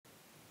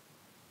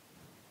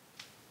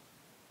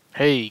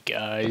Hey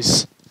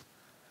guys.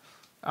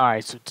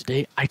 Alright, so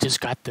today I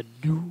just got the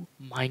new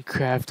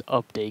Minecraft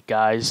update,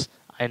 guys.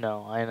 I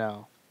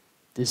know.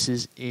 This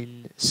is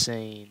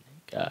insane,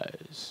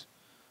 guys.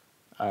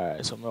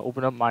 Alright, so I'm gonna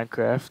open up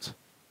Minecraft.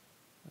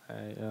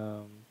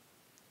 It's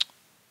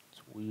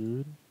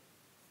weird.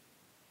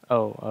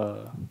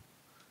 Oh,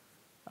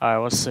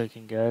 alright, 1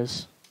 second,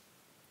 guys.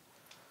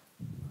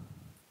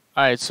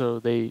 Alright, so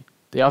they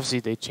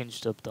obviously they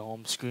changed up the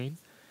home screen.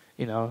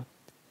 You know,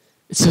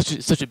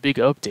 it's such a big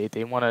update.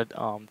 They wanna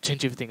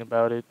change everything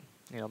about it.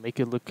 Make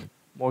it look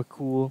more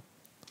cool.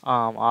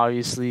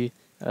 Obviously,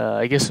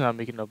 I guess they're not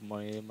making enough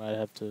money. They might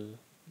have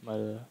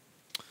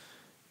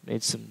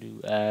made some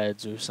new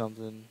ads or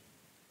something.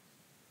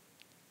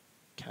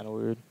 Kind of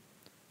weird.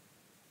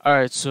 All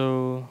right,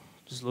 so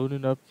just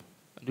loading up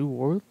a new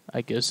world.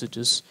 I guess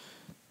it's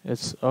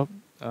up.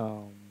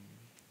 Um,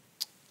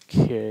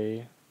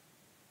 okay,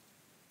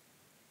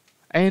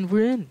 and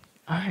we're in.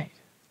 All right,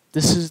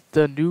 this is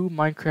the new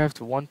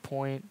Minecraft 1.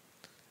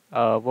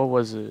 What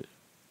was it?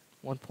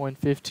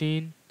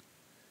 1.15.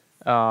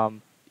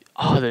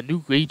 The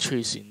new ray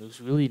tracing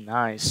looks really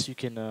nice. You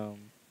can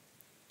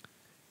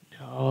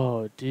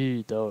Oh,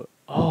 dude, though.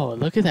 Oh,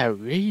 look at that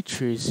ray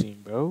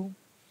tracing, bro.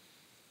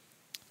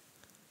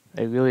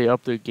 They really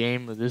upped their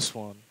game with this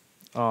one.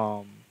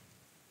 Alright,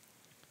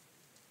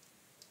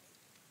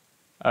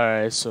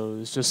 so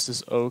it's just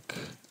this oak.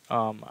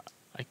 I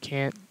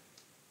can't.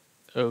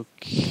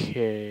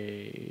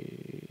 Okay.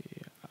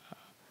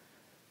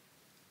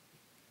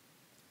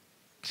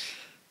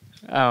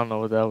 I don't know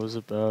what that was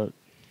about.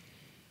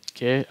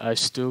 Okay, I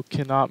still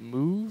cannot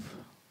move.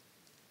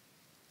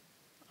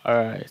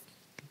 Alright,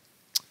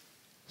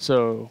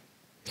 so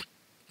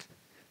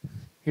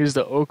here's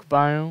the oak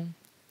biome.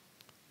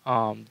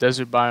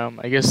 Desert biome.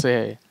 I guess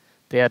they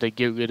had to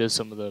get rid of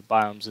some of the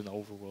biomes in the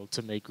overworld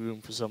to make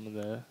room for some of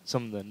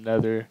the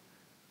nether.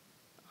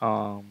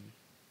 Um,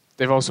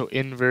 they've also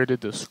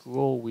inverted the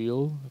scroll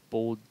wheel.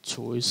 Bold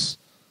choice.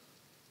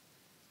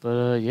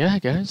 But yeah,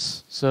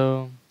 guys.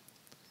 So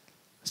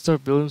let's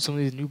start building some of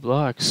these new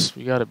blocks.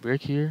 We got a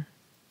brick here.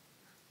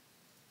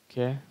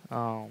 Okay.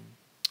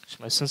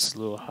 My sense is a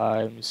little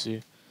high. Let me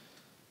see.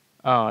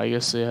 Oh, I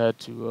guess they had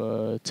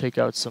to take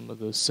out some of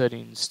the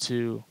settings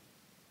too.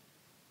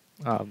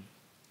 Um,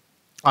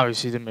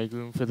 Obviously to make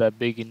room for that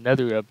big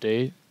nether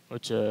update,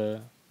 which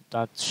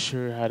not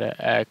sure how to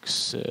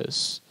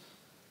access.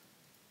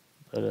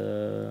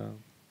 But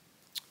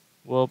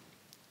well,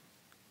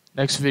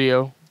 next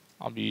video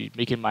I'll be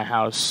making my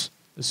house.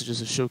 This is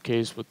just a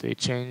showcase what they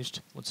changed,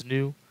 what's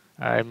new.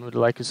 Alright, remember to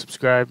like and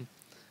subscribe,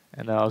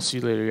 and I'll see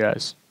you later,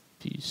 guys.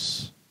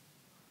 Peace.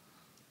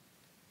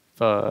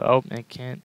 Oh, I can't.